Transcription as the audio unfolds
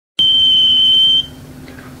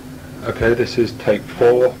Okay, this is take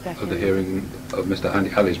 4 of the hearing of Mr.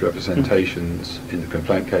 Andi Ali's representations in the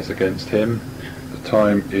complaint case against him. The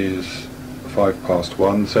time is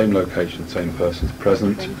 1:05, same location, same persons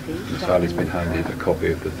present. Mr. Ali's been handed a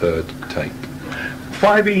copy of the third tape.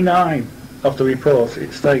 5E9 of the report,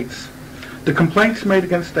 it states, the complaints made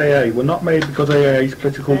against AA were not made because AA's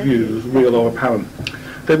political views, real or apparent.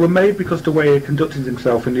 They were made because the way he conducted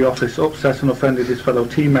himself in the office upset and offended his fellow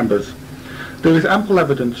team members. There is ample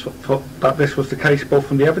evidence that this was the case, both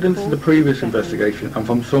from the evidence in the previous investigation and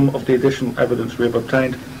from some of the additional evidence we have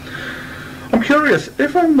obtained. I'm curious,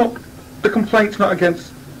 if the complaints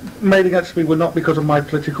made against me were not because of my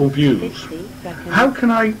political views, how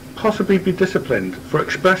can I possibly be disciplined for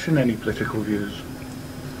expressing any political views?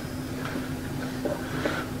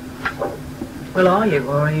 Well, are you,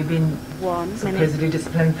 or are you being supposedly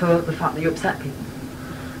disciplined for the fact that you upset people?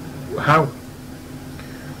 How?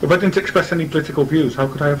 If I didn't express any political views, how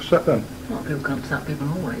could I upset them? Well, people can upset people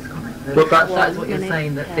always, can't they? But That's what you're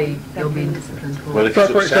saying, that you're being disciplined for. Well,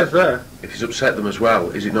 that's what it says there. If he's upset them as well,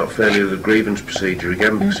 is it not failure of the grievance procedure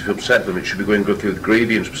again? Because if you upset them, it should be going to go through the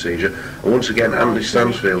grievance procedure. And once again, Andy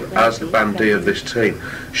Stansfield, as the bandee of this team,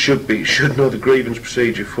 should know the grievance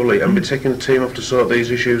procedure fully and be taking the team off to sort these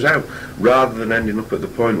issues out, rather than ending up at the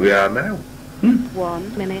point we are now.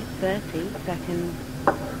 1 minute 30 seconds.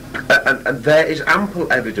 And there is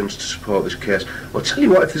ample evidence to support this case. Well, tell you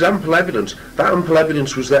what, if there's ample evidence, that ample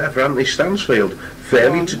evidence was there for Anthony Stansfield,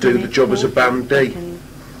 failing to do the job as a bandee.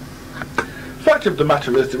 The fact of the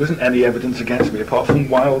matter is, there isn't any evidence against me apart from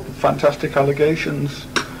wild, fantastic allegations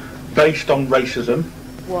based on racism.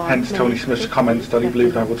 Hence Tony Smith's comments that he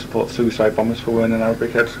believed I would support suicide bombers for wearing an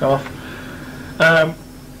Arabic headscarf.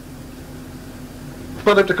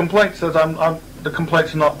 But if the complaint says the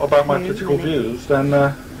complaints are not about my political views, then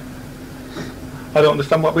I don't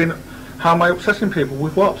understand how am I upsetting people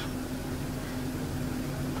with what?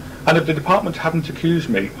 And if the department hadn't accused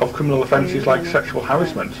me of criminal offences like sexual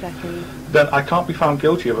harassment, then I can't be found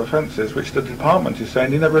guilty of offences which the department is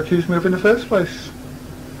saying they never accused me of in the first place.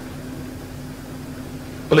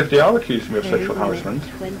 Well, if they are accusing me of sexual harassment,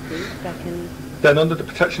 then under the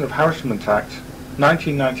Protection of Harassment Act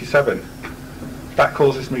 1997, that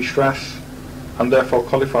causes me stress and therefore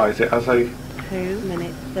qualifies it as a 2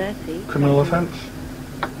 minutes 30 criminal offence.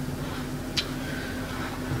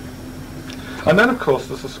 And then, of course,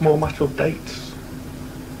 there's a small matter of dates.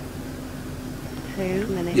 2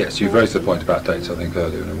 minutes. Yes, you've raised the point about dates, I think,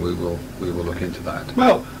 earlier, and we will look into that.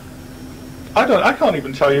 Well, I can't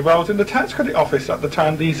even tell you if I was in the tax credit office at the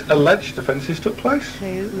time these alleged offences took place.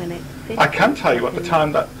 2 minutes. I can tell you at the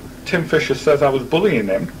time that Tim Fisher says I was bullying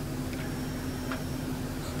him,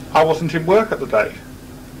 I wasn't in work at the day.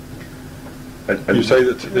 And you say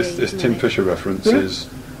that this Tim Fisher reference is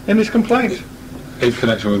in his complaint. In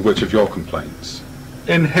connection with which of your complaints?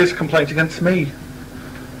 In his complaint against me.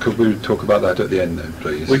 Could we talk about that at the end then,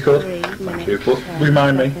 please? We could. Thank you.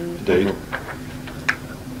 Remind me. Indeed.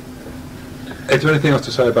 Is there anything else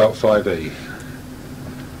to say about 5E?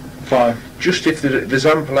 Fine. Just if there's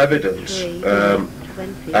ample evidence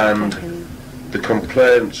and the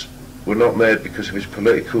complaints were not made because of his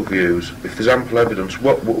political views. If there's ample evidence,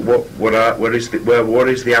 what is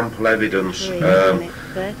the ample evidence?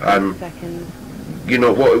 And you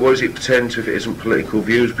know, what is it pertaining to if it isn't political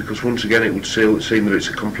views? Because once again, it would seem that it's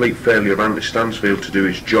a complete failure of Andy Stansfield to do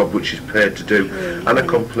his job, which he's paid to do, and a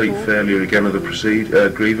complete failure again of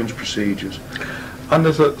the grievance procedures. And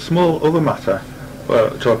there's a small other matter,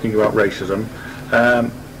 talking about racism.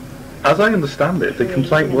 As I understand it, the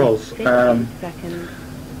complaint was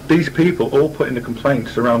these people all put in the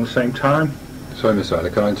complaints around the same time. Sorry, Mr. Ali,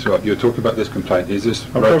 can I interrupt? You're talking about this complaint. Is this?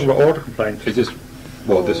 I'm talking about order complaints. Is this?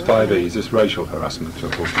 Well, this 5E, is this racial harassment you're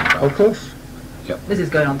talking about? Of course. Yep. This is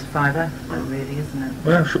going on to 5F, really, isn't it?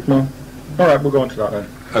 Yeah, no. All right, we'll go on to that then.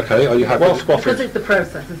 Okay, are you happy? Well spotted. Because it's the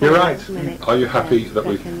process, isn't You're it? right. Are you happy that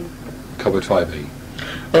we've covered 5E?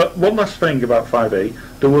 One last thing about 5E.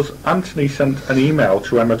 There was Anthony sent an email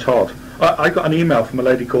to Emma Todd. I got an email from a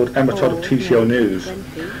lady called Emma Todd of TCO News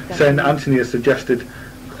saying that Anthony has suggested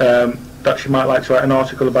that she might like to write an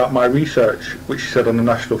article about my research, which she said on the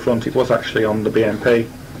National Front. It was actually on the BNP.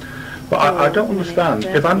 But I don't understand.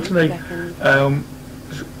 If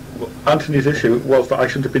Anthony's issue was that I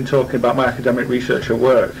shouldn't have been talking about my academic research at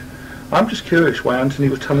work, I'm just curious why Anthony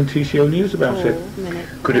was telling TCO News about it.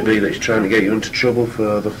 Could it be that he's trying to get you into trouble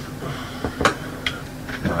further?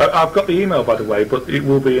 I've got the email, by the way, but it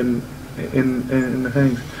will be in the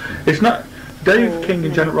things. It's not. Dave King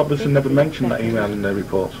and Janet Robertson never mentioned that email in their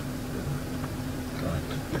report.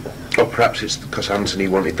 Or perhaps it's because Anthony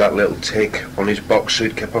wanted that little tick on his box so he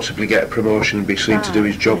could possibly get a promotion and be seen to do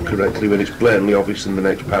his job correctly, when it's blatantly obvious in the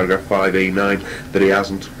next paragraph 5E9 that he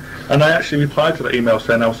hasn't. And I actually replied to that email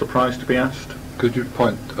saying I was surprised to be asked. Could you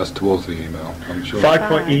point us towards the email? I'm sure.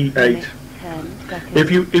 5.E8.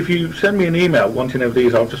 If you send me an email wanting of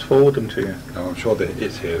these, I'll just forward them to you. No, I'm sure that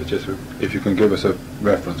it's here. It's just if you can give us a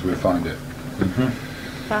reference, we'll find it.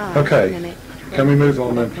 Okay. Can we move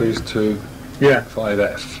on then, please, to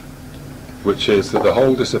 5F, which is that the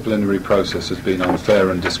whole disciplinary process has been unfair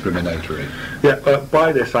and discriminatory. Yeah,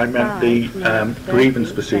 by this I meant the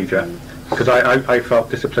grievance procedure, because I felt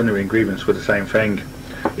disciplinary and grievance were the same thing.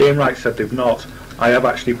 Ian Wright said they've not. I have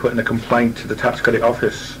actually put in a complaint to the Tax Credit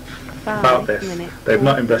Office about this. They've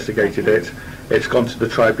not investigated it. It's gone to the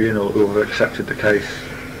tribunal, who have accepted the case.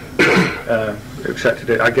 Accepted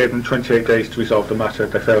it. I gave them 28 days to resolve the matter.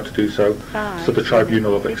 They failed to do so, so the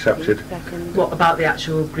tribunal have accepted. What about the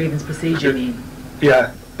actual grievance procedure, you mean?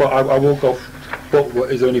 Yeah, but I will go. But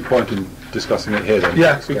is there any point in discussing it here then?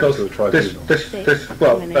 Yeah, because to a tribunal?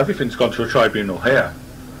 well, everything's gone to a tribunal here.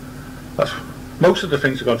 Most of the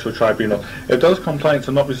things have gone to a tribunal. If those complaints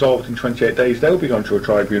are not resolved in 28 days, they'll be going to a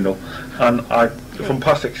tribunal. And from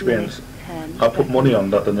past experience, I put money on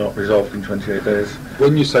that they're not resolved in 28 days.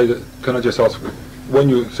 When you say that, can I just ask, when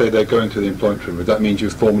you say they're going to the Employment Tribunal, that means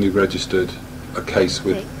you've formally registered a case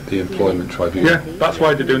with the Employment Tribunal? Yeah, that's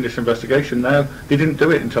why they're doing this investigation now. They didn't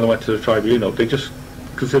do it until I went to the tribunal. They just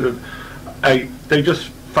considered, they just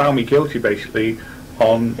found me guilty basically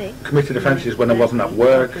on committed offences when I wasn't at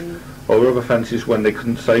work, or other offences when they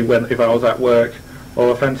couldn't say if I was at work, or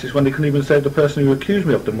offences when they couldn't even say the person who accused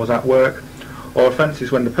me of them was at work, or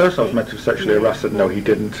offences when the person I was meant to have sexually harassed said no, he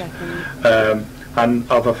didn't,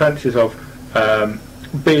 and of offences of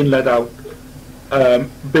being led out,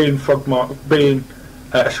 being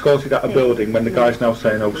escorted out a building when the guy's now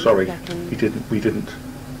saying, oh sorry, we didn't.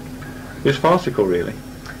 It's farcical, really.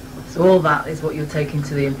 So all that is what you're taking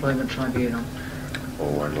to the Employment Tribunal?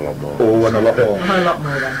 Oh, and a lot more. Oh, and a lot more. A lot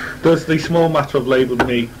more then. There's the small matter of labelling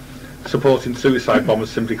me supporting suicide bombers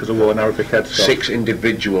simply because I wore an Arabic headscarf. 6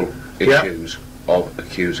 individual issues of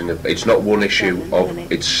accusing of. It's not one issue of.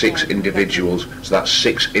 It's 6 individuals. So that's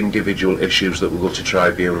 6 individual issues that will go to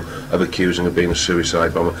tribunal of accusing of being a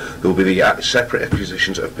suicide bomber. There will be the separate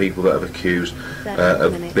accusations of people that have accused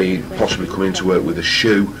of being possibly coming to work with a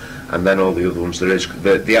shoe, and then all the other ones. There is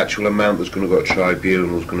the actual amount that's going to go to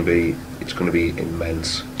tribunal is going to be. It's going to be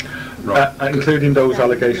immense. Right. Including those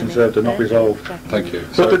allegations that are not resolved. Thank you.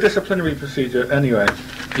 So the disciplinary procedure, anyway.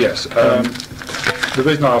 Yes. The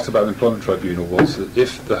reason I asked about the Employment Tribunal was that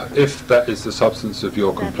if that is the substance of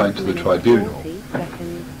your complaint to the tribunal,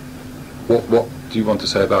 what do you want to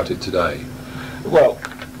say about it today? Well,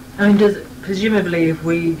 I mean, presumably if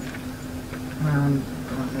we...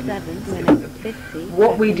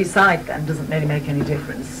 what we decide then doesn't really make any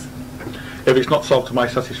difference. if it's not solved to my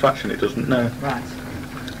satisfaction, it doesn't, no. Right.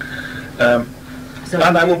 So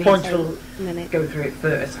and I will point to go through it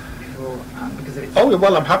first before, because it's... Oh,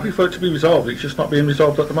 well, I'm happy for it to be resolved. It's just not being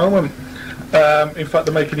resolved at the moment. In fact,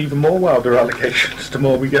 they're making even more wilder allegations the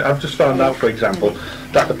more we get. I've just found out, for example,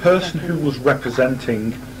 that the person who was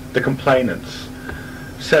representing the complainants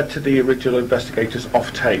said to the original investigators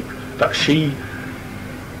off tape that she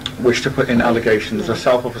wished to put in allegations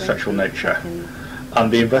herself of a sexual nature,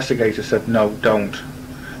 and the investigator said, no, don't.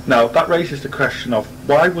 Now, that raises the question of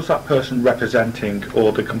why was that person representing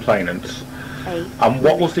all the complainants, and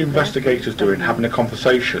what was the investigators doing, having a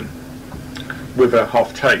conversation with her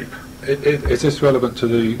off tape? Is this relevant to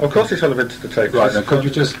the... Of course it's relevant to the tape. Right, now could you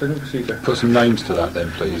just put some names to that then,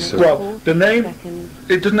 please? So well, the name,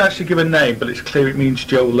 it doesn't actually give a name, but it's clear it means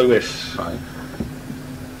Joe Lewis. Right.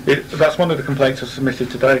 That's one of the complaints I submitted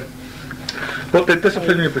today. But the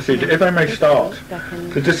disciplinary procedure, if I may start,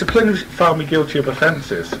 the disciplinary found me guilty of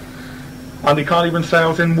offences, and they can't even say I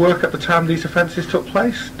was in work at the time these offences took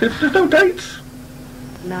place. There's no dates.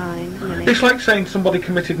 9 minutes. It's like saying somebody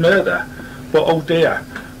committed murder, but oh dear,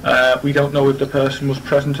 we don't know if the person was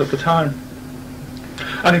present at the time.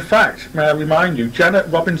 And in fact, may I remind you, Janet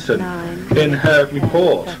Robinson, in her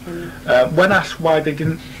report, when asked why they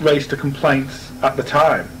didn't raise the complaints at the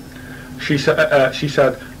time, she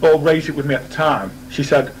said, "Oh, raise it with me at the time." She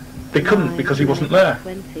said, they couldn't because he wasn't there.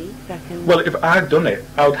 20 seconds. Well, if I'd done it,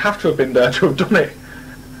 I would have to have been there to have done it.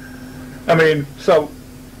 I mean, so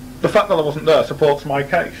the fact that I wasn't there supports my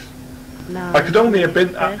case. I could only have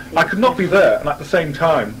been, I could not be there, and at the same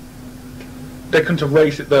time, they couldn't have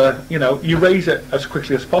raised it there. You know, you raise it as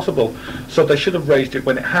quickly as possible, so they should have raised it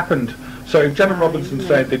when it happened. So if Janet Robinson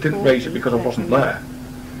said they didn't raise it because I wasn't there,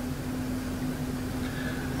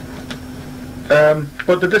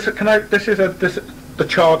 But this is the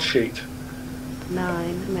charge sheet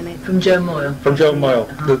 9 minutes. From Joe Moyle. from Joe Moyle.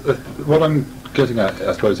 What I'm getting at,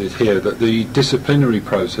 I suppose, is here that the disciplinary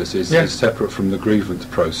process is separate from the grievance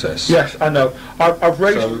process. Yes, I know. I've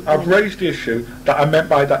raised the issue that I meant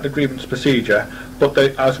by that the grievance procedure, but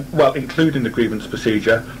including the grievance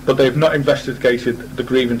procedure, but they've not investigated the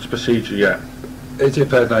grievance procedure yet. Is it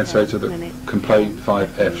fair to say that complaint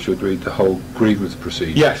 5F should read the whole grievance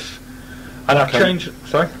procedure? Yes, and I've changed.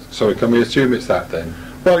 Sorry, can we assume it's that then?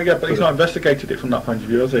 Well, yeah, but he's not investigated it from that point of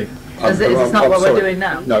view, has he? Is it not what we're doing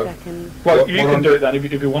now? No. Well, you can do it then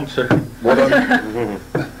if you want to.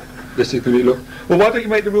 This is going to look. Well, why don't you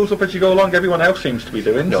make the rules up as you go along? Everyone else seems to be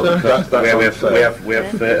doing. No, So. I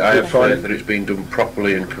have faith that it's been done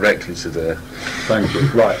properly and correctly today. Thank you.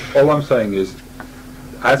 Right. All I'm saying is,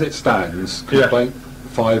 as it stands, complaint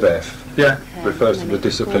 5F refers to the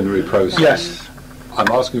disciplinary process. Yes.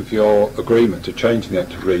 I'm asking for your agreement to change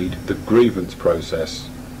that to read the grievance process.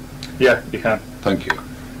 Yeah, you can. Thank you.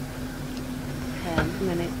 10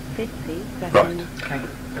 minutes 50 Right. seconds. Okay.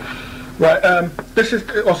 Right.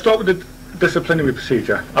 I'll start with the disciplinary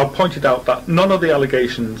procedure. I'll point it out that none of the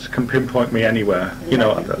allegations can pinpoint me anywhere. You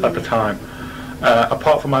know, at the time,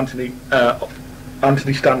 apart from Anthony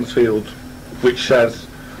Stansfield, which says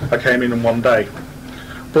I came in one day.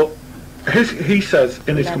 But he says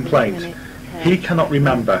in his complaint he cannot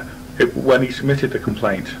remember when he submitted the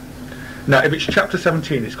complaint. Now, if it's Chapter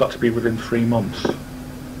 17, it's got to be within 3 months.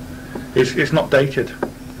 It's not dated.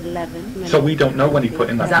 11 minutes. So we don't know when he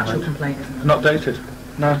put in that His actual complaint, isn't it? Not dated,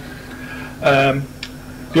 no.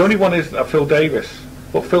 The only one is Phil Davis,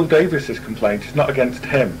 but Phil Davis's complaint is not against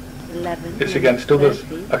him. 11 It's against others.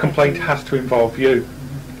 A complaint has to involve you.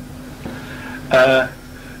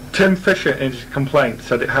 Tim Fisher in his complaint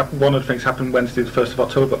said one of the things happened Wednesday the 1st of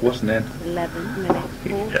October, but wasn't in. 11 minutes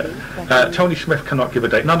 40 seconds. Tony Smith cannot give a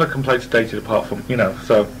date. None of the complaints are dated apart from,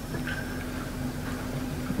 so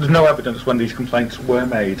there's no evidence when these complaints were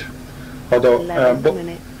made. Although, 11 but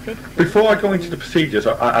minutes 50 before I go into the procedures,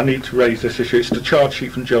 I need to raise this issue. It's the charge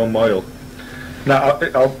sheet from Joe Moyle. Now,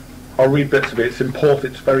 I'll read bits of it. It's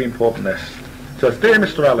important. It's very important, this. It says, Dear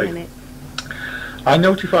Mr. Ali, minutes. I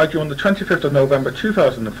notified you on the 25th of November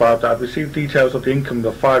 2005 that I'd received details of the income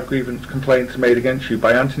of 5 grievance complaints made against you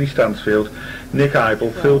by Anthony Stansfield, Nick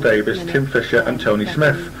Ibel, Phil Davis, Tim Fisher and Tony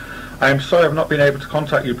Smith. I am sorry I've not been able to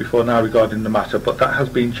contact you before now regarding the matter, but that has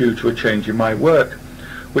been due to a change in my work,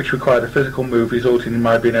 which required a physical move resulting in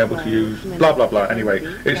my being able to use blah blah blah. Anyway,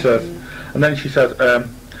 it says, and then she says,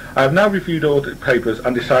 I have now reviewed all the papers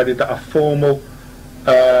and decided that a formal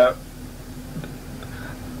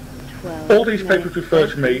all these papers refer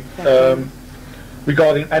to me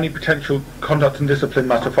regarding any potential conduct and discipline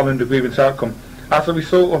matter following the grievance outcome. As a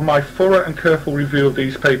result of my thorough and careful review of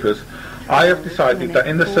these papers, I have decided that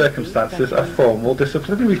in the circumstances a formal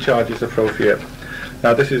disciplinary charge is appropriate.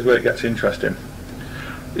 Now this is where it gets interesting.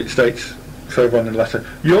 It states further on in the letter,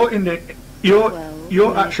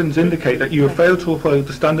 your actions indicate that you have failed to uphold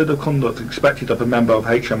the standard of conduct expected of a member of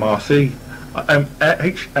HMRC.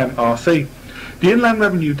 The Inland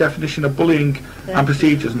Revenue definition of bullying and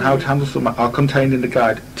procedures and how to handle them are contained in the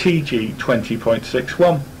guide TG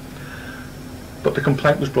 20.61. But the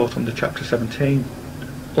complaint was brought under Chapter 17,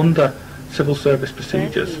 under Civil Service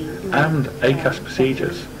Procedures and ACAS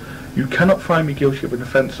procedures. You cannot find me guilty of an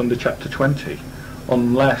offence under Chapter 20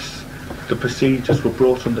 unless the procedures were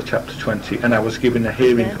brought under Chapter 20 and I was given a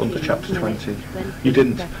hearing under Chapter 20. You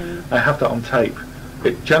didn't. I have that on tape.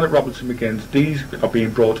 Janet Robinson begins, these are being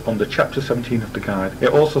brought under Chapter 17 of the guide. It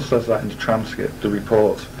also says that in the transcript, the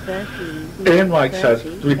report. Ian Wright says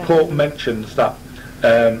the report mentions that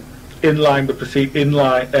the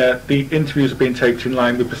interviews are being taken in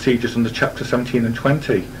line with procedures under Chapter 17 and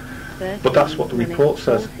 20. But that's what the report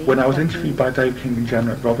says. When I was interviewed by Dave King and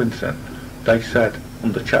Janet Robinson, they said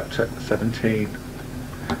under Chapter 17.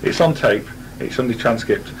 It's on tape. It's on the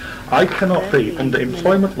transcript. I cannot be, under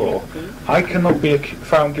employment law, I cannot be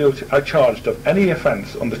found guilty, charged of any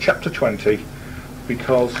offence under Chapter 20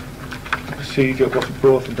 because the procedure wasn't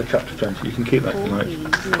brought under Chapter 20. You can keep that tonight.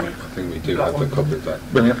 I think we do have a copy of that.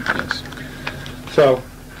 Brilliant. Yes. So,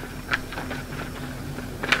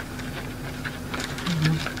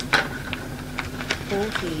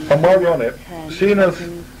 and while we're on it, seeing as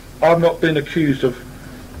I've not been accused of,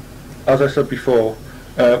 as I said before,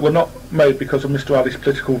 were not made because of Mr. Ali's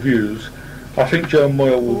political views, I think Joe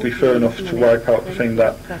Moyle will be fair enough to wipe out the thing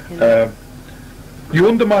that you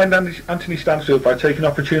undermined Anthony Stansfield by taking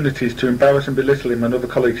opportunities to embarrass and belittle him and other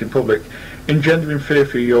colleagues in public, engendering fear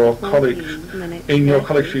for your colleagues, in your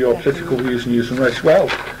colleagues for your political views and use and race. Well,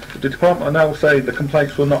 the department are now saying the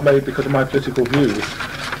complaints were not made because of my political views,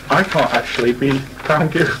 I can't actually be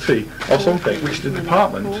found guilty of something which the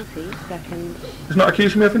department is not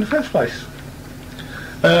accusing me of in the first place.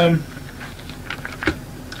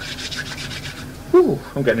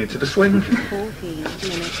 I'm getting into the swing.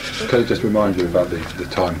 Can I just remind you about the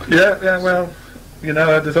time? Yeah, well, you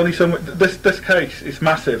know, there's only so much. This case is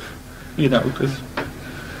massive, you know, because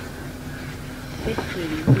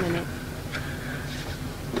 15 minutes.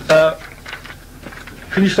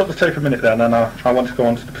 Can you stop the tape a minute then, and I want to go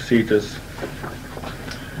on to the procedures.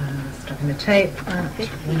 Stopping the tape at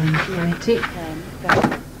 1:20.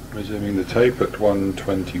 Resuming the tape at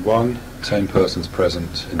 1:21. Same persons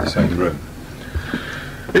present in the same room.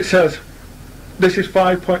 It says, this is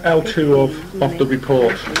 5.L2 of the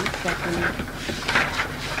report.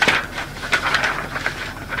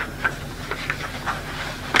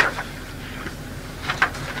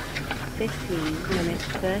 15 minutes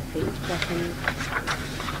 30 seconds.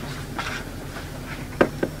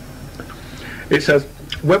 It says,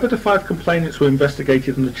 whether the 5 complainants were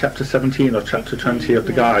investigated under Chapter 17 or Chapter 20 of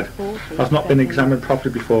the Guide has not been examined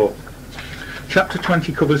properly before. Chapter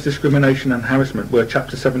 20 covers discrimination and harassment, where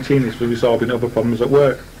Chapter 17 is for resolving other problems at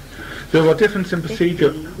work. There are differences in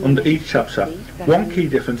procedure under each chapter. One key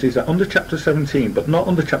difference is that under Chapter 17, but not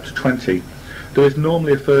under Chapter 20, there is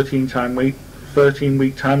normally a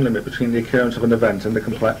 13-week time limit between the occurrence of an event and the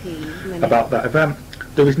complaint about that event.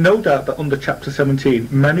 There is no doubt that under Chapter 17,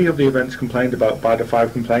 many of the events complained about by the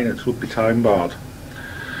 5 complainants would be time barred.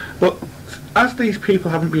 But as these people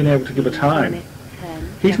haven't been able to give a time,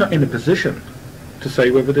 he's not in a position to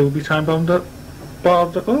say whether they will be time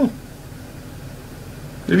barred at all.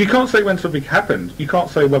 If you can't say when something happened, you can't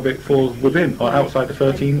say whether it falls within or outside the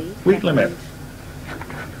 13-week limit.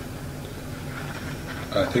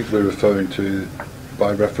 I think we're referring to,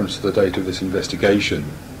 by reference to the date of this investigation.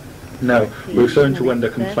 No, we're referring to when the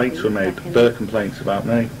complaints were made, their complaints about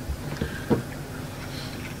me.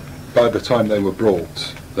 By the time they were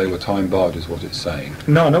brought, they were time barred, is what it's saying.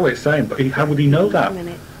 No, I know what it's saying, but how would he know that?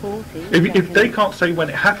 If they can't say when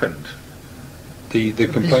it happened. The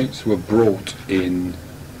complaints were brought in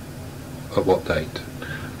at what date?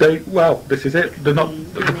 Well, this is it. They're not.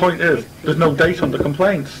 The point is, there's no date on the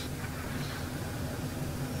complaints.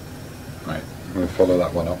 Right, we'll follow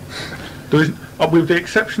that one up. There is, with the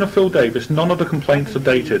exception of Phil Davis, none of the complaints are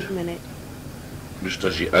dated. Just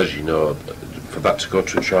as you know, for that to go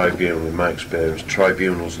to a tribunal, in my experience,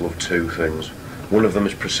 tribunals love 2 things. One of them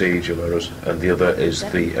is procedural errors, and the other is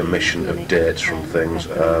the omission of dates from things.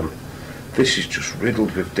 This is just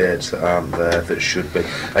riddled with dates that aren't there, that should be.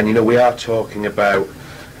 And you know, we are talking about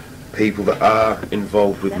people that are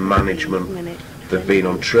involved with management. They've been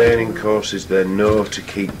on training courses, they know to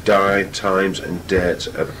keep times and dates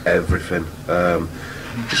of everything.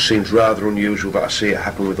 Just seems rather unusual that I see it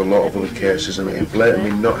happen with a lot of other cases, and it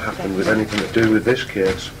blatantly not happened with anything to do with this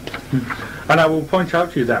case. And I will point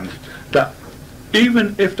out to you then that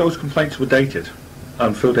even if those complaints were dated,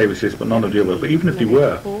 and Phil Davis is, but none of the others, but even if they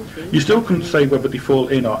were, you still couldn't say whether they fall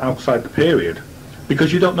in or outside the period,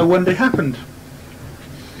 because you don't know when they happened.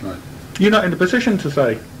 Right. You're not in a position to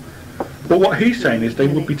say. But what he's saying is they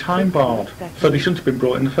would be time barred, so they shouldn't have been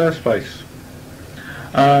brought in the first place.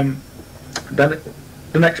 Then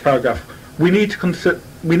the next paragraph. We need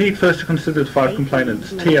first to consider the 5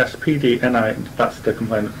 complainants: TS, PD, NI. That's the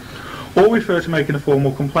complainant. All refer to making a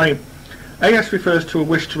formal complaint. AS refers to a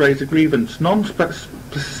wish to raise a grievance.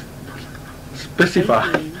 Non-specify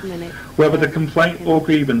whether the complaint or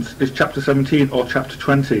grievance is Chapter 17 or Chapter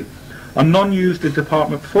 20. And none use the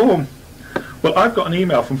department form. Well, I've got an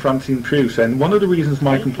email from Francine Pugh saying one of the reasons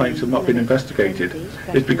my complaints have not been investigated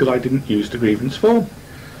is because I didn't use the grievance form.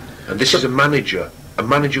 And this is a manager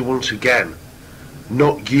once again,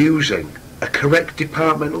 not using a correct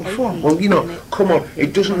departmental form. Well, you know, come on,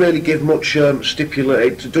 it doesn't really give much it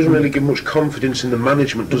doesn't really give much confidence in the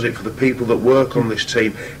management, does it, for the people that work on this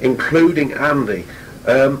team, including Andy,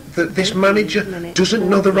 that this manager doesn't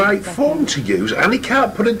know the right form to use, and he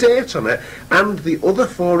can't put a date on it, and the other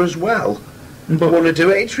 4 as well want to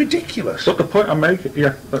do it. It's ridiculous. But the point I'm making,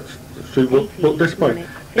 yeah, that's true, but this point,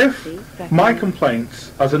 if my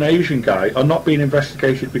complaints as an Asian guy are not being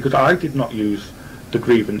investigated because I did not use the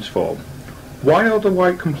grievance form, why are the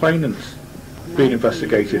white complainants being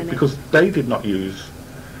investigated? Because they did not use.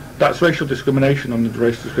 That's racial discrimination under the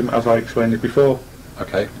racial discrimination, as I explained it before.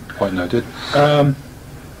 Okay, point noted.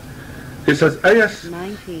 It says AS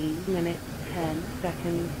 19 minutes 10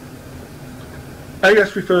 seconds.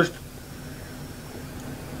 AS refers.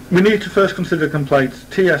 We need to first consider complaints.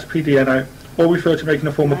 TS, PD, NI all refer to making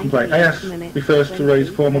a formal complaint. AS refers to raise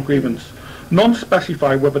a formal grievance. None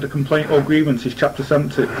specify whether the complaint or grievance is Chapter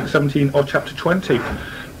 17 or Chapter 20.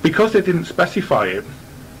 Because they didn't specify it,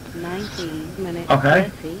 19 minutes, okay,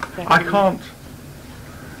 30 seconds. I can't.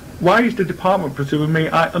 Why is the department presuming me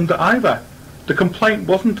under either? The complaint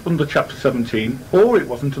wasn't under Chapter 17 or it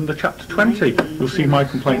wasn't under Chapter 20. 19 You'll see my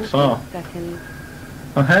minutes, complaints 40 are. seconds.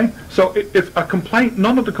 Okay, so if a complaint,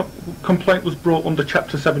 none of the complaint was brought under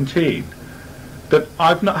Chapter 17, then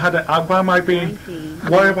I've not had why am I being, 19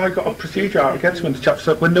 why have I got a procedure out against me under Chapter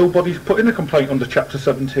 17 when nobody's put in a complaint under Chapter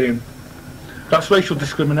 17? That's racial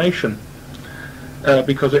discrimination,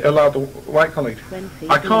 because it allowed the white colleague. 20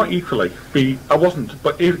 I can't minutes. equally be, I wasn't,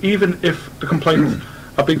 but even if the complaints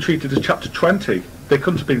are being treated as Chapter 20, they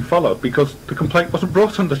couldn't have been followed because the complaint wasn't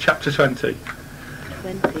brought under Chapter 20.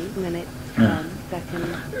 20 minutes, Yeah. 10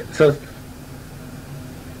 seconds. It says,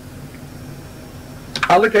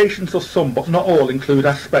 allegations of some, but not all, include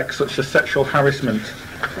aspects such as sexual harassment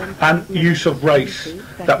 20 and minutes, use of race 20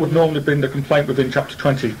 that would seconds. normally be in the complaint within Chapter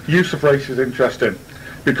 20. Use of race is interesting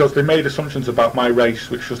because they made assumptions about my race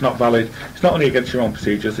which was not valid. It's not only against your own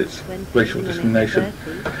procedures, it's 20 racial minutes, discrimination.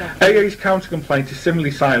 30 seconds. AA's counter-complaint is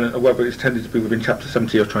similarly silent on whether it's tended to be within Chapter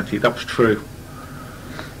 70 or 20. That was true.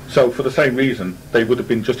 So for the same reason, they would have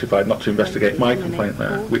been justified not to investigate my complaint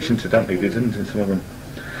there, which incidentally they didn't in some of them.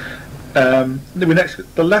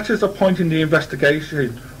 The letters appointing the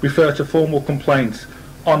investigation refer to formal complaints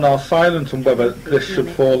and are silent on whether this should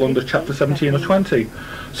fall under Chapter 17 or 20.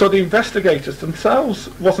 So the investigators themselves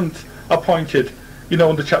wasn't appointed,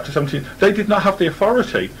 under Chapter 17. They did not have the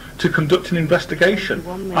authority to conduct an investigation,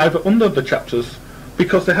 either under the chapters,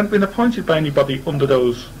 because they hadn't been appointed by anybody under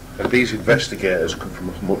those. And these investigators come from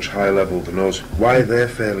a much higher level than us. Why they're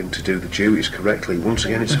failing to do the duties correctly? Once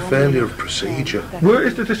again, it's a failure of procedure. Where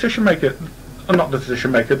is the decision maker? Not the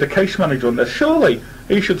decision maker, the case manager on this. Surely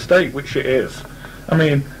he should state which it is. I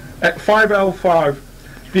mean, at 5L5,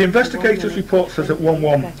 the investigator's report says at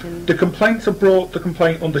 1.1, the complaints are brought the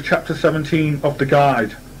complaint under Chapter 17 of the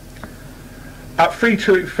guide. At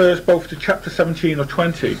 3.2, it refers both to Chapter 17 or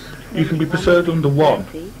 20. You can be pursued under one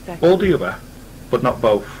or the other, but not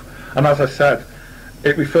both. And as I said,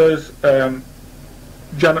 it refers,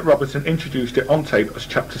 Janet Robertson introduced it on tape as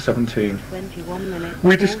Chapter 17. 21 minutes,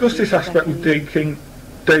 We discussed this 40 aspect with seconds.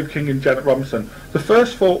 Dave King and Janet Robinson. The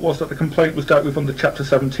first thought was that the complaint was dealt with under Chapter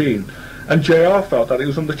 17, and JR felt that it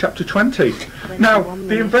was under Chapter 20. Now,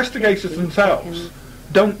 the investigators themselves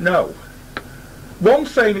don't know.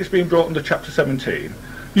 One's saying it's being brought under Chapter 17,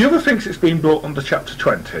 the other thinks it's being brought under Chapter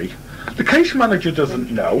 20. The case manager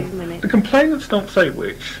doesn't know. The complainants don't say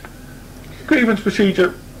which. Grievance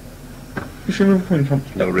procedure. You see where I'm coming from?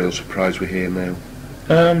 No real surprise we're here now.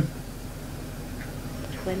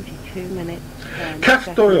 22 minutes, 10 Kath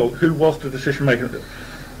seconds. Doyle, who was the decision maker,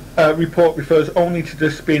 report refers only to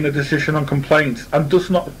this being a decision on complaints and does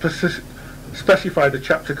not specify the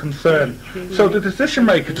chapter concerned. So the decision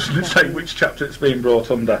maker doesn't say which chapter it's being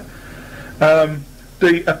brought under.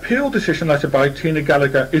 The appeal decision letter by Tina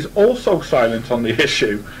Gallagher is also silent on the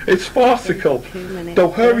issue. It's farcical, though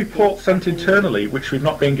her report sent internally, which we've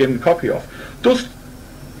not been given a copy of, does,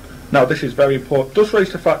 now this is very important, does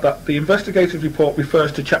raise the fact that the investigator's report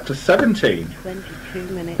refers to Chapter 17, 22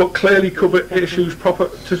 minutes, but clearly cover 40 issues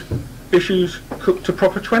to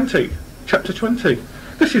proper 20, Chapter 20.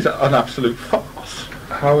 This is an absolute farce.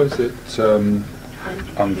 How is it 22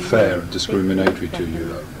 unfair and minutes, discriminatory 50 to you, seconds.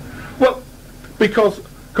 though? Well, because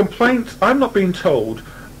complaints, I'm not being told,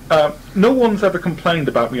 no one's ever complained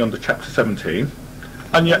about me under Chapter 17,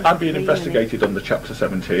 and yet I'm being investigated under Chapter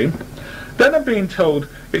 17. Then I'm being told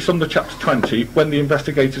it's under Chapter 20 when the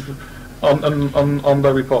investigators on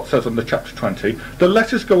their report says under Chapter 20. The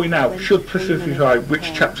letters going out should specify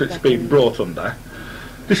which chapter it's being brought under.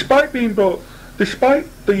 Despite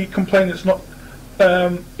the complainant's not,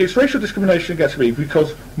 it's racial discrimination against me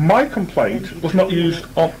because my complaint was not used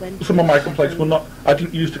on, some of my complaints were not, I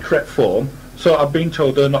didn't use the correct form, so I've been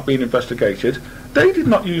told they're not being investigated. They did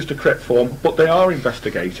not use the correct form, but they are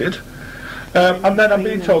investigated. And then I'm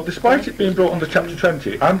being told, despite it being brought under Chapter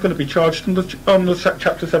 20, I'm going to be charged under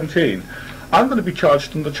Chapter 17. I'm going to be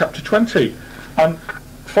charged under Chapter 20. And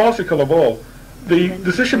farcical of all, the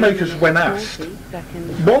decision makers, when asked, 40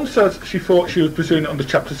 seconds. one says she thought she was pursuing it under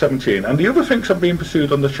Chapter 17, and the other thinks I'm being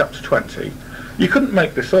pursued under Chapter 20. You couldn't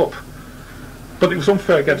make this up. But it was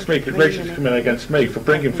unfair against me, because racial discrimination against me for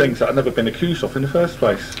bringing things that I'd never been accused of in the first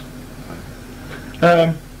place.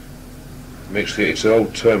 It's the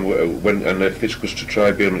old term, and if this goes to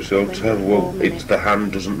tribunal, it's the old term, well, it's the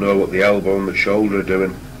hand doesn't know what the elbow and the shoulder are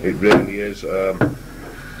doing. It really is.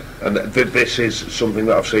 And this is something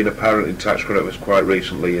that I've seen apparent in tax creditors quite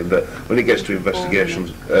recently, in that when it gets to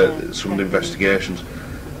investigations, some of the investigations,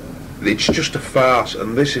 it's just a farce,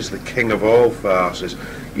 and this is the king of all farces.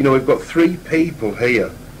 You know, we've got 3 people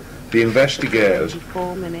here, the investigators.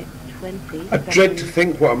 4 minutes, 20 I dread to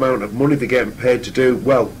think what amount of money they're getting paid to do,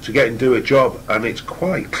 well, to get and do a job, and it's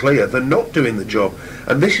quite clear they're not doing the job.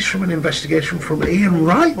 And this is from an investigation from Ian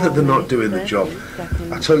Wright that they're not doing the job.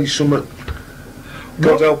 I tell you something,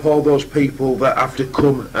 God help all those people that have to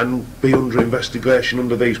come and be under investigation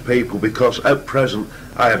under these people, because at present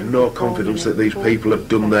I have no confidence that these people have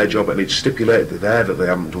done their job, and it's stipulated there that they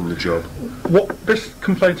haven't done the job. What this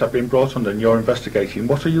complaint have been brought under and you're investigating,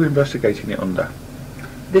 what are you investigating it under?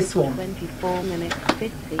 This one. 24 minutes,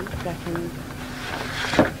 50 seconds.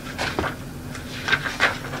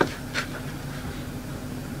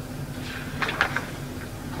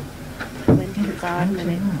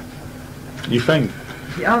 Minutes. You think?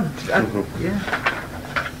 Yeah, yeah.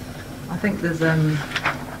 I think there's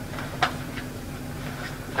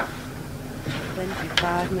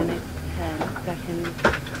 25 minutes, 10 seconds.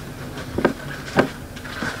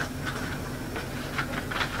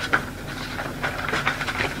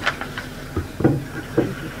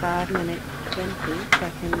 25 minutes, 20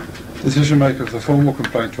 seconds. Decision maker of the formal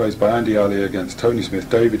complaint raised by Andi Ali against Tony Smith,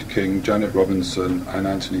 David King, Janet Robinson and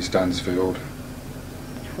Anthony Stansfield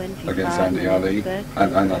against Andi Ali,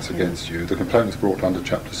 and that's against you. The complaint was brought under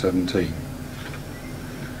Chapter 17.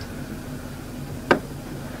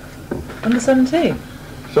 under 17.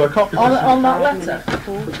 So I can't be On that letter?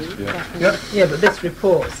 Yeah. Yeah, but this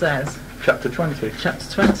report says Chapter 20. Chapter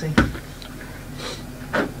 20.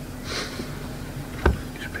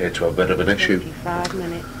 It's appeared to have a bit of an issue. 25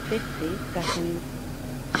 minutes, 50 seconds.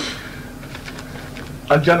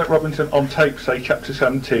 And Janet Robinson on tape say Chapter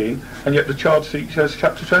 17, and yet the charge sheet says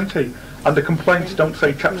Chapter 20. And the complaints don't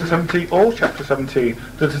say Chapter 17 or Chapter 17.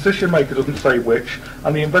 The decision maker doesn't say which,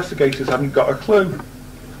 and the investigators haven't got a clue.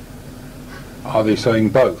 Are they saying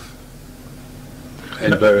both?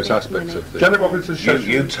 In various aspects of this? Janet Robinson says...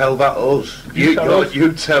 You tell that us. You tell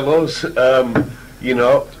us. You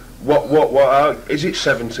know, is it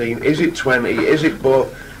 17? Is it 20? Is it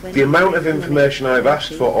both? The amount of information I've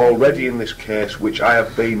asked for already in this case, which I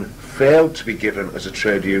have been failed to be given as a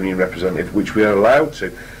trade union representative, which we are allowed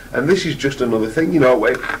to, and this is just another thing, you know,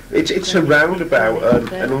 it's a roundabout,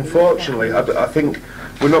 and unfortunately I think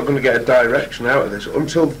we're not going to get a direction out of this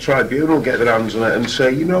until the tribunal get their hands on it and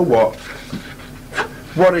say, you know what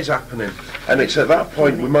is happening? And it's at that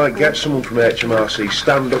point we might get someone from HMRC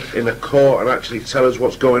stand up in a court and actually tell us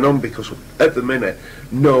what's going on, because at the minute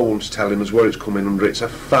no one's telling us where it's coming under. It's a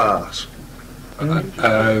farce.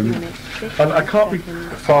 And I can't be...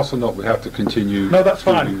 Farce or not, we have to continue. No, that's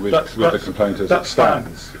fine. dealing with That's the complaint as it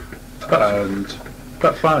stands.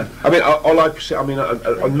 That's fine. I mean,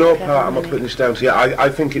 on no part am I putting this down to you. I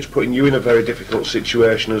think it's putting you in a very difficult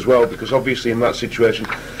situation as well, because obviously in that situation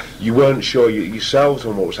you weren't sure yourselves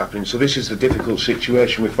on what was happening. So this is the difficult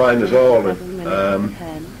situation we find us all in.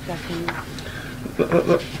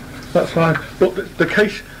 That's fine. But the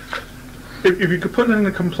case, if you could put in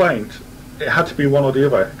a complaint, it had to be one or the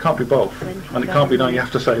other. It can't be both. And it can't be, no, you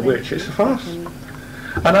have to say which. It's a farce.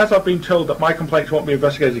 And as I've been told that my complaints won't be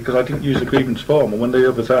investigated because I didn't use the grievance form, and when the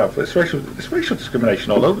others have, it's racial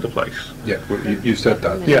discrimination all over the place. Yeah, well, you said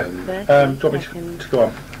that. Yeah. Do you want me to go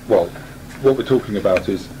on? Well, what we're talking about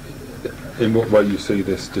is in what way you see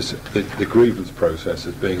the grievance process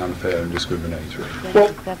as being unfair and discriminatory.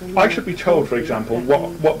 Well, I should be told, for example,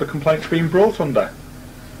 what the complaint's been brought under.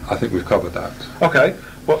 I think we've covered that. Okay,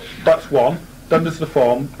 well, that's one. Then there's the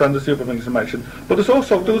form, then there's the other things I mentioned. But there was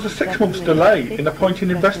a 6 months delay in appointing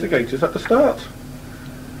investigators at the start.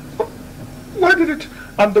 Why did it?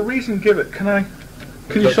 And the reason given, can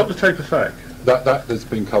you stop the tape a sec? That has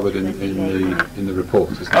been covered in the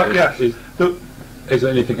report, isn't it? Yes. Is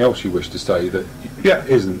there anything else you wish to say that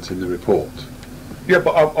isn't in the report? Yeah,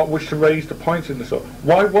 but I wish to raise the point in this.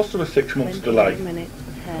 Why was there a 6 months delay?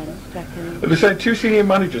 They're saying 2 senior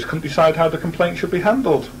managers couldn't decide how the complaint should be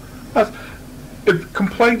handled. If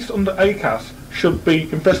complaints under ACAS should be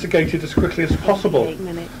investigated as quickly as possible.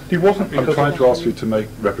 He wasn't, because... I'm trying to ask you to make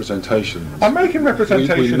representations. I'm making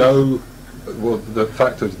representations. We know, well, the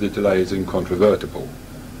fact of the delay is incontrovertible.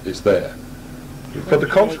 It's there. But the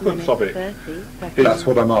consequence of it... That's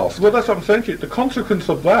what I'm asking. Well, that's what I'm saying to you. The consequence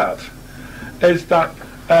of that is that...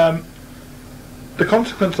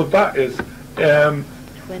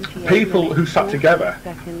 people who sat together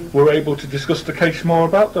were able to discuss the case more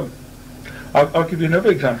about them. I'll give you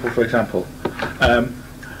another example, for example.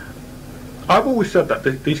 I've always said that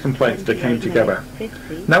these complaints, they came together.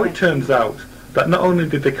 Now it turns out that not only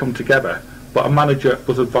did they come together, but a manager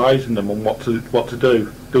was advising them on what to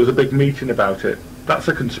do. There was a big meeting about it. That's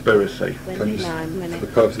a conspiracy. 29 minutes. For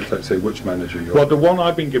the purposes, let's say, which manager you're... Well, the one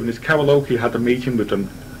I've been given is Carol Oakey had a meeting with them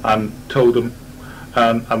and told them,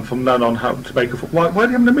 and from then on, how to make a... Why are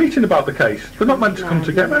they having a meeting about the case? They're not meant to come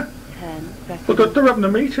together. 10 seconds. But they're having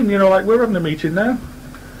a meeting, you know, like we're having a meeting now.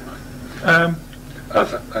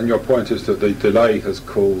 and your point is that the delay has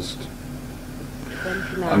caused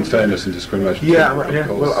 29 unfairness and discrimination. Yeah, Yeah.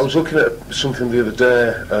 well, I was looking at something the other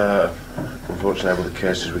day, unfortunately, one of the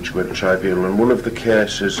cases which went to tribunal, and one of the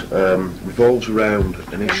cases revolves around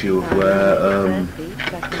an issue of where,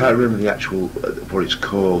 I can't remember the actual, what it's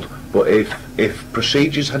called, but if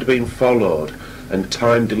procedures had been followed and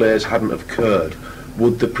time delays hadn't occurred,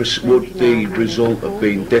 would the result have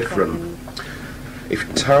been different? If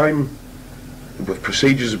with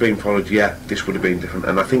procedures had been followed, yeah, this would have been different.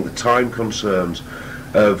 And I think the time concerns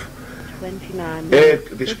of 29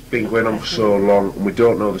 this has been going on for so long, and we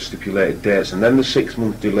don't know the stipulated dates, and then the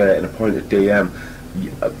 6-month delay and appointed DM.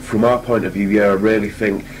 From our point of view, yeah, I really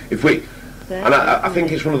think if we, and I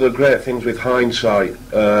think it's one of the great things with hindsight.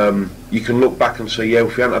 You can look back and say, yeah,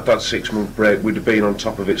 if we hadn't had that 6-month break, we'd have been on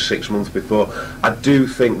top of it 6 months before. I do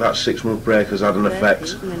think that 6-month break has had an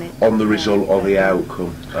effect on the result or the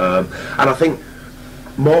outcome, and I think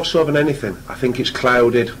more so than anything, I think it's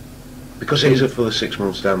clouded. Because it is for the 6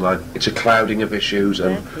 months down the line, it's a clouding of issues,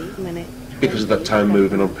 and because of that time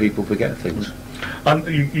moving on, people forget things. And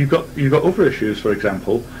you've got other issues, for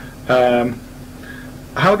example,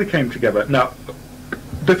 how they came together. Now,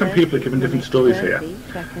 different people are giving different stories here.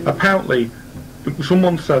 Apparently,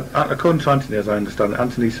 someone said, according to Anthony, as I understand it,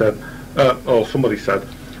 Anthony said, or somebody said,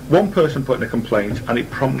 one person put in a complaint and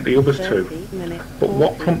it prompted the others to. But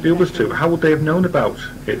what prompted the others to? How would they have known about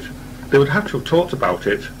it? They would have to have talked about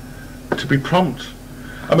it to be prompt.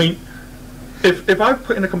 I mean, if I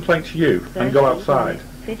put in a complaint to you and go outside,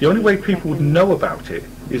 the only way people would know about it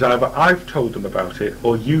is either I've told them about it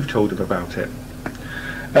or you've told them about it.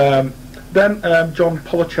 Then John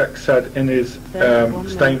Polachek said in his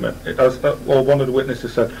statement, or one of the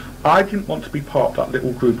witnesses said, I didn't want to be part of that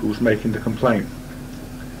little group who was making the complaint.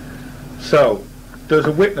 So there's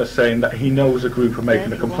a witness saying that he knows a group are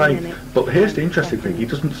making a complaint, but here's the interesting thing, he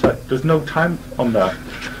doesn't say, there's no time on there.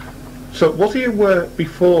 So was he aware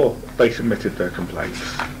before they submitted their complaints,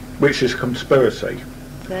 which is conspiracy?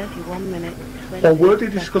 31 minutes. Or were they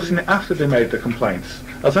discussing it after they made the complaints?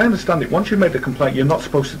 As I understand it, once you made the complaint, you're not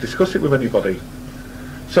supposed to discuss it with anybody.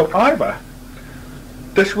 So either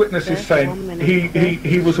this witness is saying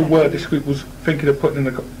he was aware this group was thinking of putting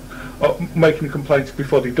in making complaints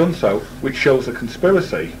before they'd done so, which shows a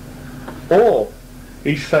conspiracy, or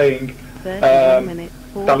he's saying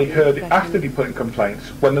that he heard it after they put in complaints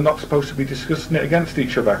when they're not supposed to be discussing it against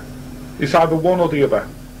each other. It's either one or the other.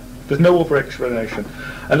 There's no other explanation.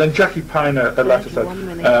 And then Jackie Piner, a letter said,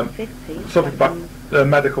 something about the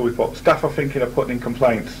medical report, staff are thinking of putting in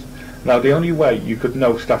complaints. Now the only way you could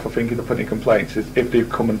know staff are thinking of putting in complaints is if they've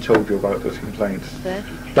come and told you about those complaints.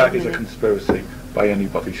 That is a conspiracy by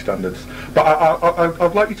anybody's standards. But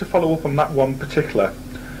I'd like you to follow up on that one particular,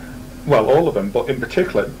 well, all of them, but in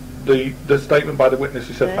particular, the statement by the witness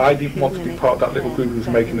who said, I didn't want to be part of that little group who was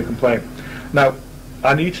making the complaint. Now,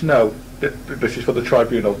 I need to know, this is for the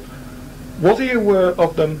tribunal, was he aware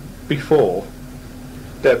of them before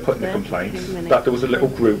they're putting the complaints, that there was a little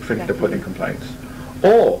group thinking they're putting complaints?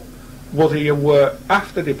 Or was he aware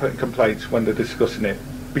after they put in complaints when they're discussing it?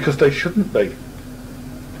 Because they shouldn't be.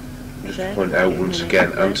 Just to point out once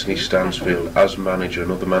again, Anthony Stansfield, as manager,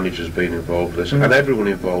 and other managers being involved with this, and everyone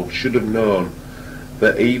involved should have known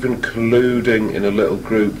that even colluding in a little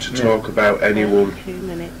group to talk about anyone,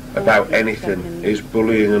 about anything, is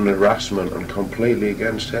bullying and harassment and completely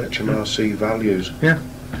against HMRC values. Yeah,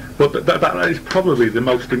 but that is probably one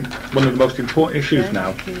of the most important issues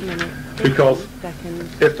now, because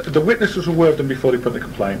if the witness was aware of them before they put the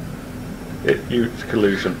complaint, it's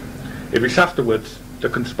collusion. If it's afterwards, they're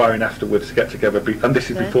conspiring afterwards to get together, and this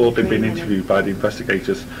is before they've been interviewed by the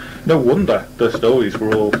investigators. No wonder their stories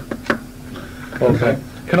were all... Okay.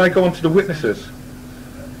 Can I go on to the witnesses?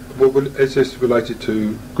 Well, is this related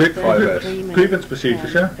to grievance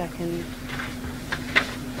procedures, yeah?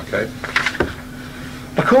 Okay.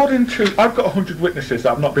 According to, I've got 100 witnesses that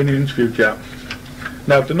have not been interviewed yet.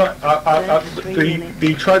 Now, they're not,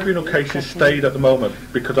 the tribunal case is stayed at the moment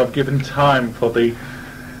because I've given time for the...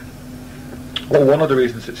 Well, one of the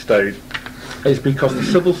reasons it stayed is because the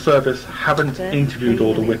civil service haven't interviewed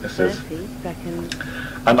all the witnesses.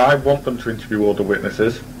 And I want them to interview all the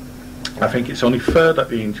witnesses. I think it's only fair that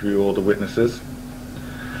they interview all the witnesses.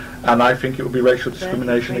 And I think it would be racial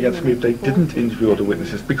discrimination against me if they didn't interview other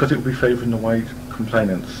witnesses, because it would be favouring the white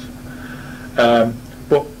complainants.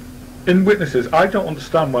 But in witnesses, I don't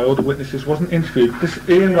understand why other witnesses wasn't interviewed. This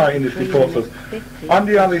Ian Wright in his report says,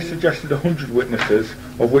 Andi Ali suggested 100 witnesses,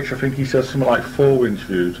 of which I think he says something like 4 were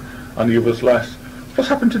interviewed, and the others less. What's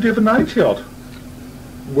happened to the other 90 odd?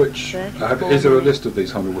 Which, is there a list of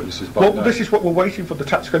these 100 witnesses by Well, name? this is what we're waiting for the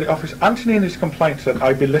tax credit office. Anthony in his complaint said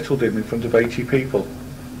I belittled him in front of 80 people.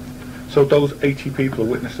 So those 80 people are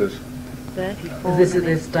witnesses. 34 Is this at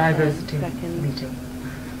minutes, this diversity 10 seconds.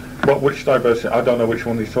 meeting? Which diversity? I don't know which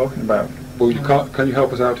one he's talking about. Well, you can't, can you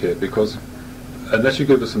help us out here? Because unless you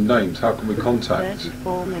give us some names, how can we contact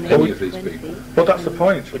 34 minutes, any of these 20. people? But that's the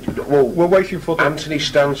point. Well, We're waiting for the... Anthony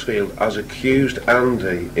Stansfield has accused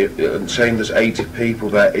Andy and saying there's 80 people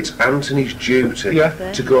there. It's Anthony's duty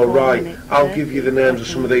Yeah. to go, right, I'll give you the names of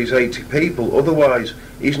some of these 80 people, otherwise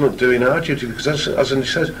he's not doing our duty, because as he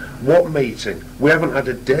says, what meeting? We haven't had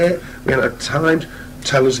a date, we haven't had time.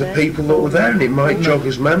 Tell us the people that were there, and it might jog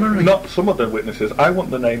his memory. Not some of the witnesses. I want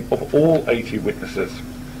the name of all 80 witnesses.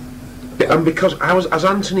 And because has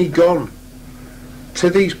Anthony gone to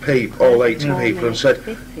these people, all 80 people, and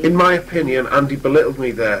said, in my opinion, Andy belittled me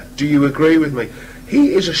there, do you agree with me?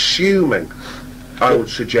 He is assuming, I would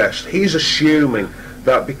suggest, he's assuming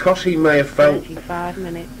that because he may have felt, 35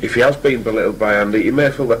 minutes. if he has been belittled by Andy, he may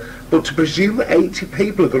have felt that, but to presume that 80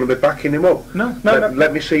 people are going to be backing him up, No.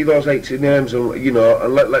 let me see those 80 names, and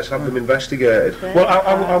and let's have them investigated. Well,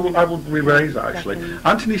 I will re-raise that, actually.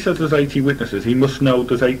 Anthony says there's 80 witnesses. He must know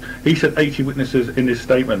there's 8. He said 80 witnesses in his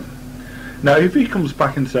statement. Now, if he comes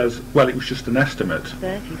back and says, well, it was just an estimate,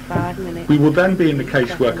 35 minutes. we will then be in the case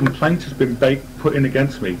where a complaint has been put in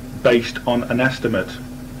against me based on an estimate.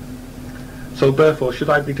 So therefore, should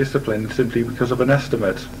I be disciplined simply because of an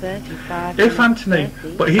estimate? 35 If minutes, Anthony,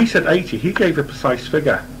 30. but he said 80, he gave a precise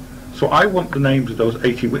figure. So I want the names of those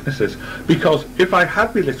 80 witnesses, because if I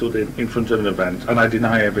had belittled him in front of an event, and I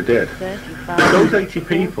deny I ever did, 35 those minutes, 80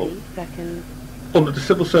 people, 40 seconds. under the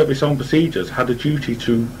Civil Service own procedures, had a duty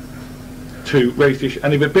to raise the issue.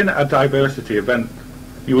 And if it had been at a diversity event,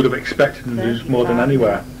 you would have expected them to do more than 35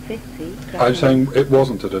 anywhere. minutes, 50 I'm seconds. saying it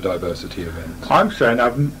wasn't at a diversity event. I'm saying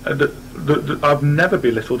I've never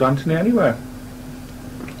belittled Anthony anywhere.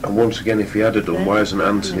 And once again, if he had done, why isn't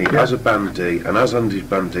Anthony, as a bandee, and as Andy's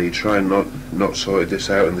bandee, trying not sorted this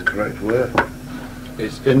out in the correct way?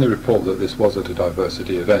 It's in the report that this was at a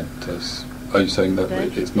diversity event. Are you saying that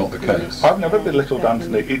it's not the case? I've never belittled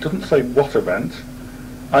Anthony. It doesn't say what event,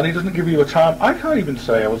 and he doesn't give you a time. I can't even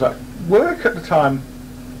say I was at work at the time,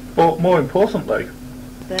 or more importantly,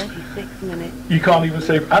 36 minutes. you can't even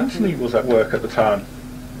say if Anthony was at work at the time.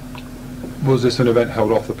 Was this an event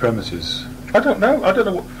held off the premises? I don't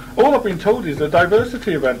know. All I've been told is a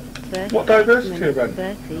diversity event. 36 What diversity minutes, event?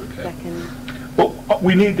 30 seconds. But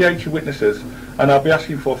we need the 80 witnesses, and I'll be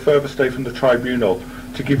asking for a further stay from the tribunal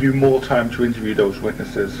to give you more time to interview those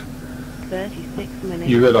witnesses. 36 minutes.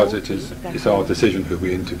 You realise 40 it's seconds. our decision who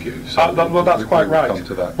we interview. So Well, that's we quite will right. Come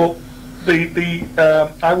to that. But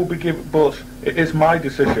I will be given, but it is my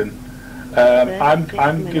decision. I'm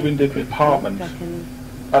 36 giving the minutes, 50 department seconds.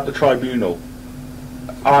 at the tribunal.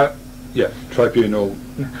 Yeah, tribunal.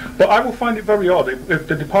 But I will find it very odd if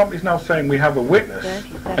the department is now saying we have a witness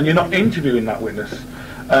 37 and you're not minutes. interviewing that witness,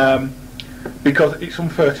 because it's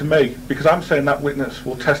unfair to me, because I'm saying that witness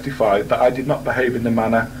will testify that I did not behave in the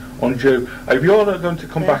manner undue. If you're going to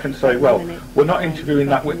come back and say, well, we're not interviewing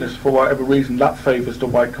that witness for whatever reason, that favours the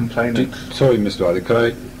white complainant. Sorry, Mr. Ali, can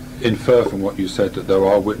I infer from what you said that there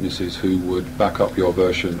are witnesses who would back up your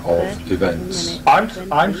version of 37 events? minutes, I'm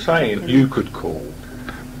 20 saying seconds. You could call.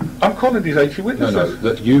 I'm calling these 80 No, witnesses.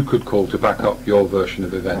 that you could call to back up your version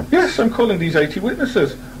of events. Yes, I'm calling these 80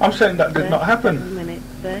 witnesses. I'm saying that did not 37 happen. minutes,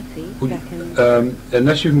 30 Well, seconds.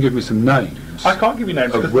 Unless you can give me some names I can't give you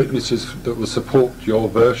names. of because- witnesses that will support your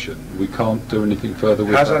version, we can't do anything further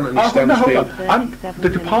with Has that. Anthony No, hold Stansfield? on. I'm 37 the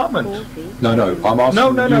minutes, department. 40 No, I'm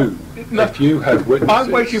asking No. you No. if you have witnesses.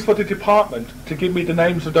 I'm waiting for the department to give me the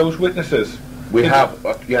names of those witnesses. We have,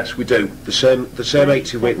 yes, we do. The same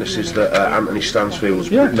 80 witnesses that Anthony Stansfield's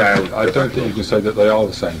put down. I don't think you can say that they are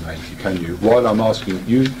the same 80, can you? While I'm asking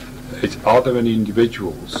you, are there any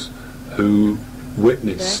individuals who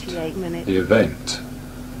witnessed 38 minutes. the event?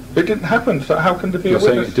 It didn't happen, so how can there be You're a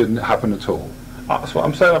saying witness? it didn't happen at all. That's what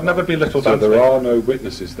I'm saying. I've never belittled So Anthony. there are no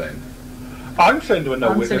witnesses then, I'm saying there were no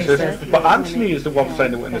Anthony witnesses, says- but Anthony is the one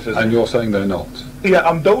saying the witnesses. and you're saying they're not. Yeah,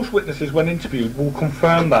 and those witnesses, when interviewed, will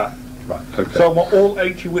confirm that. Right, okay. So I want all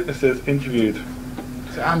 80 witnesses interviewed.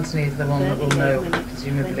 So Anthony is the one that will 38 know minutes,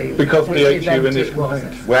 presumably. Because which the event HU in this it was.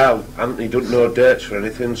 complaint. Well, Anthony doesn't know dates for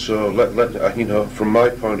anything, so you know, from my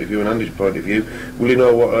point of view and Andy's point of view, will you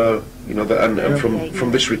know what, you know, that, and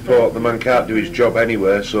from this report, the man can't do his job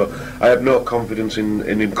anyway, so I have no confidence in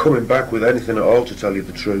him coming back with anything at all, to tell you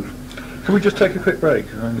the truth. Can we just take a quick break?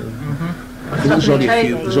 I think there's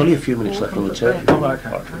only a few minutes left on the tape. Oh,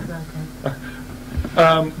 okay.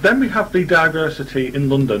 Then we have the diversity in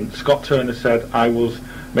London. Scott Turner said I was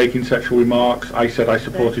making sexual remarks. I said I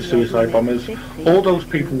supported suicide bombers. All those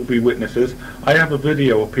people will be witnesses. I have a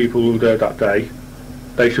video of people who were there that day.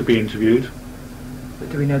 They should be interviewed.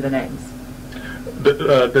 But do we know the names?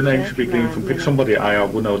 The names should be gleaned from somebody. I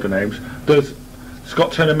will know the names. There's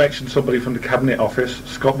Scott Turner mentioned somebody from the Cabinet Office.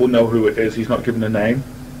 Scott will know who it is. He's not given a name.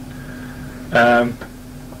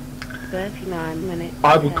 39 minutes.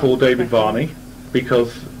 I would call David Varney,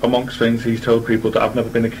 because amongst things he's told people that I've never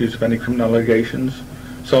been accused of any criminal allegations.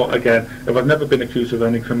 So again, if I've never been accused of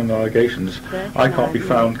any criminal allegations, I can't be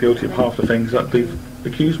found guilty of half the things that they've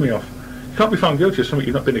accused me of. You can't be found guilty of something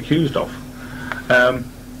you've not been accused of.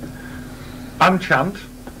 Anne Chant,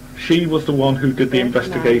 she was the one who did the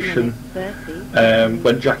investigation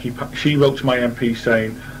when she wrote to my MP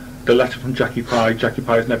saying the letter from Jackie Pye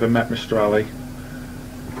has never met Mr Ali.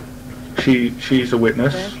 She's a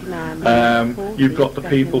witness. You've got the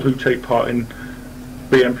people who take part in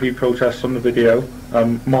BNP protests on the video.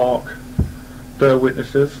 Mark, they're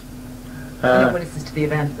witnesses. They're not witnesses to the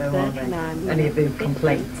event, though, are they? Any of the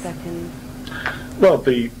complaints? Well,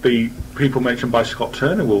 the people mentioned by Scott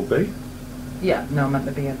Turner will be. Yeah, no, I meant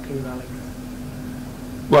the BNP rallies.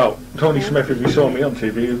 Well, Tony Smith, if you saw me on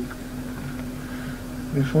TV,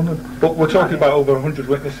 you just wondered. But we're talking about over 100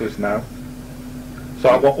 witnesses now. So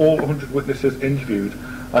I want all 100 witnesses interviewed,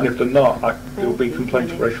 and if they're not, it will be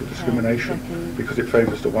complaints of racial discrimination, because it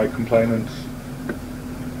favours the white complainants.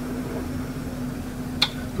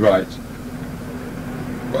 Right.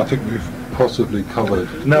 I think we've possibly covered.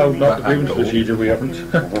 No, not the grievance procedure, we haven't.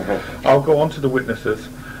 I'll go on to the witnesses.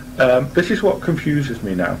 This is what confuses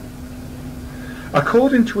me now.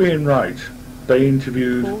 According to Ian Wright, they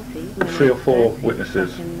interviewed 3 or 4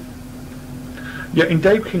 witnesses. Yet in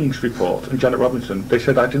Dave King's report and Janet Robinson, they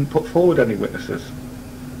said I didn't put forward any witnesses.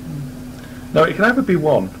 Now, it can either be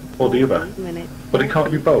one or the other, but it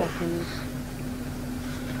can't be both.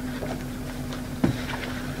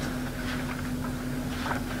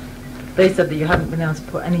 They said that you hadn't been able to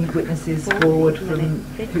put any witnesses forward from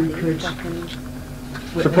who could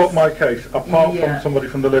support my case, apart from somebody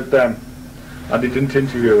from the Lib Dem, and they didn't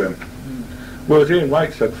interview him. Whereas Ian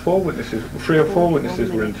Wright said 3 or 4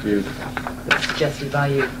 witnesses were interviewed. Suggested by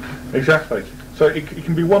you. Exactly. So it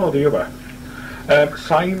can be one or the other.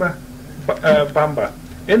 Saima Bamba.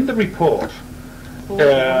 In the report,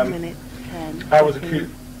 I was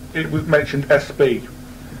accused. It was mentioned SB.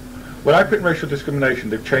 When I put in racial discrimination,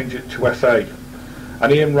 they've changed it to SA.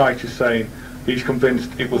 And Ian Wright is saying he's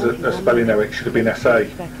convinced it was a spelling error. It should have been SA.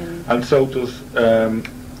 And so does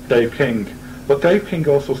Dave King. But Dave King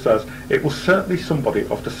also says it was certainly somebody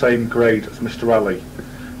of the same grade as Mr Ali.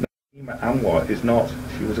 Naima Anwar is not.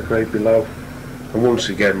 She was a grade below. And once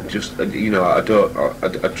again, just you know, I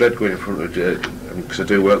dread going in front of because I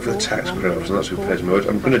do work for the tax criminals, and that's who pays me.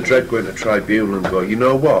 I'm going to dread going to tribunal and go, you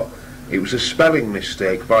know what? It was a spelling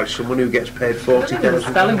mistake by someone who gets paid 40,000. It was a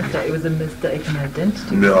spelling mistake. It was a mistake in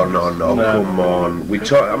identity. No, come on.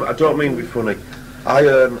 I don't mean to be funny. I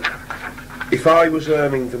earn. If I was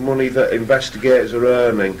earning the money that investigators are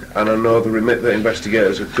earning, and I know the remit that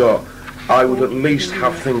investigators have got, I would at least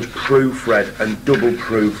have things proofread and double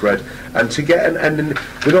proofread. And to get and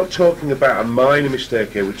we're not talking about a minor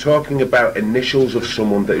mistake here, we're talking about initials of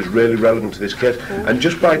someone that is really relevant to this case. And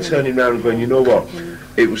just by turning around and going, you know what,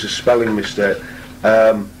 it was a spelling mistake.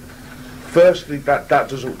 Firstly, that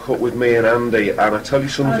doesn't cut with me and Andy, and I tell you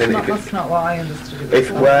something. That's not what I understood. If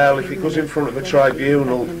it goes in front of a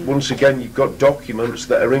tribunal, once again you've got documents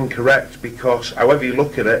that are incorrect, because however you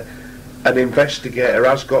look at it, an investigator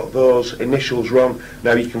has got those initials wrong.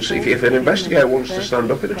 Now you can see if an investigator wants to stand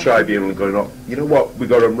up at a tribunal and go, you know what, we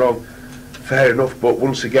got them wrong, fair enough, but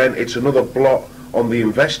once again it's another blot on the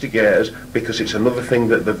investigators, because it's another thing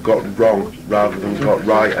that they've got wrong rather than got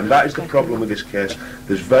right, and that is the problem with this case.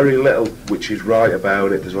 There's very little which is right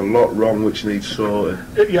about it. There's a lot wrong which needs sorting.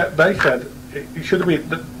 Yeah, they said it should have been.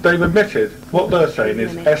 They've admitted what they're saying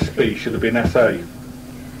is SB should have been SA.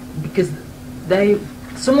 Because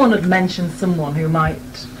someone had mentioned someone who might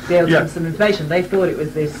be able to give some information. They thought it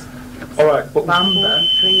was this. All right, but Bamba.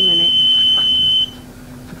 3 minutes.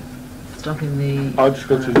 Stopping the. I'll just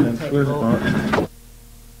go to the next.